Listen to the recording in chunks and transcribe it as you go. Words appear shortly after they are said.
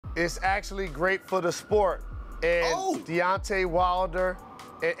It's actually great for the sport. And Deontay Wilder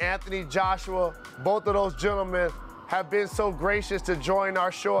and Anthony Joshua, both of those gentlemen have been so gracious to join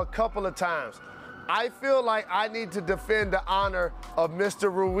our show a couple of times. I feel like I need to defend the honor of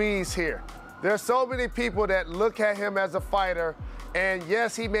Mr. Ruiz here. There's so many people that look at him as a fighter, and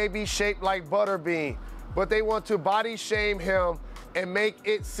yes, he may be shaped like butterbean, but they want to body shame him and make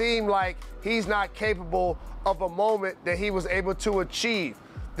it seem like he's not capable of a moment that he was able to achieve.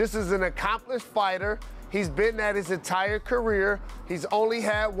 This is an accomplished fighter. He's been at his entire career. He's only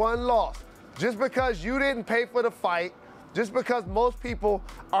had one loss. Just because you didn't pay for the fight, just because most people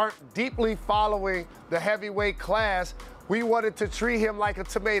aren't deeply following the heavyweight class, we wanted to treat him like a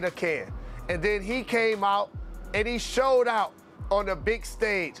tomato can. And then he came out and he showed out on the big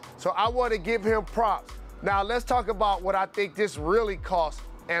stage. So I want to give him props. Now let's talk about what I think this really cost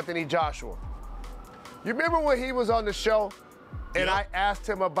Anthony Joshua. You remember when he was on the show and I asked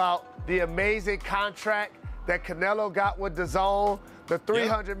him about the amazing contract that Canelo got with DAZN, the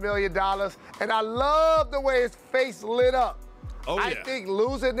 $300 million, and I love the way his face lit up. I think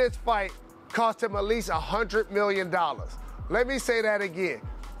losing this fight cost him at least $100 million. Let me say that again.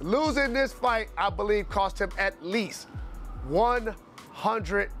 Losing this fight, I believe, cost him at least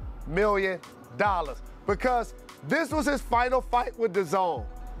 $100 million because this was his final fight with DAZN.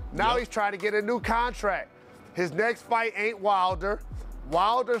 Now he's trying to get a new contract. His next fight ain't Wilder.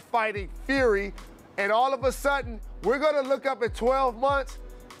 Wilder's fighting Fury, and all of a sudden, we're gonna look up at 12 months,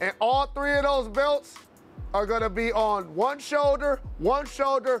 and all three of those belts are gonna be on one shoulder,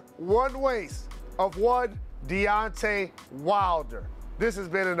 one waist of one Deontay Wilder. This has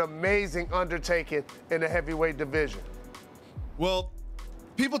been an amazing undertaking in the heavyweight division. Well,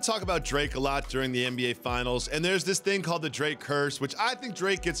 people talk about Drake a lot during the NBA Finals, and there's this thing called the Drake curse, which I think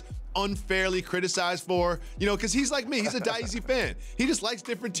Drake gets unfairly criticized for, you know, because he's like me. He's a Daisy fan. He just likes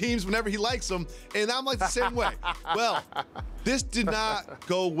different teams whenever he likes them, and I'm like the same way. Well, this did not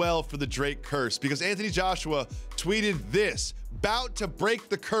go well for the Drake curse because Anthony Joshua tweeted this, about to break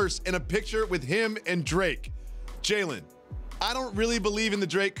the curse, in a picture with him and Drake. Jalen, I don't really believe in the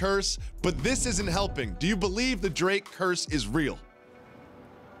Drake curse, but this isn't helping. Do you believe the Drake curse is real?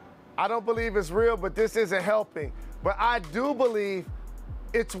 I don't believe it's real, but this isn't helping. But I do believe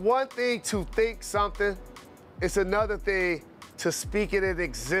it's one thing to think something, it's another thing to speak it in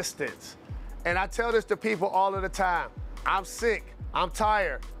existence. And I tell this to people all of the time. I'm sick, I'm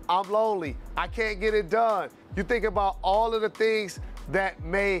tired, I'm lonely, I can't get it done. You think about all of the things that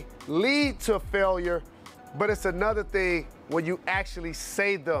may lead to failure, but it's another thing when you actually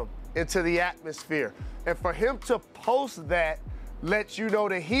say them into the atmosphere. And for him to post that lets you know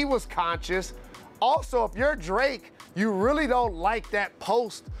that he was conscious. Also, if you're Drake, you really don't like that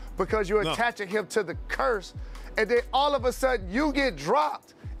post because you're attaching him to the curse. And then all of a sudden you get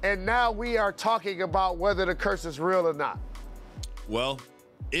dropped. And now we are talking about whether the curse is real or not. Well,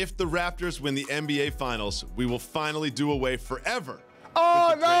 if the Raptors win the NBA Finals, we will finally do away forever. Oh,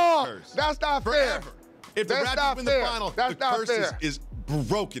 with the no, Drake curse. that's not fair. Forever. If the Raptors win the final, the curse is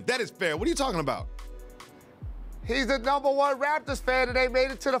broken. That is fair. What are you talking about? He's the #1 Raptors fan, and they made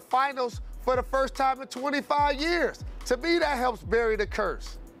it to the finals for the first time in 25 years. To me, that helps bury the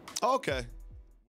curse. Okay.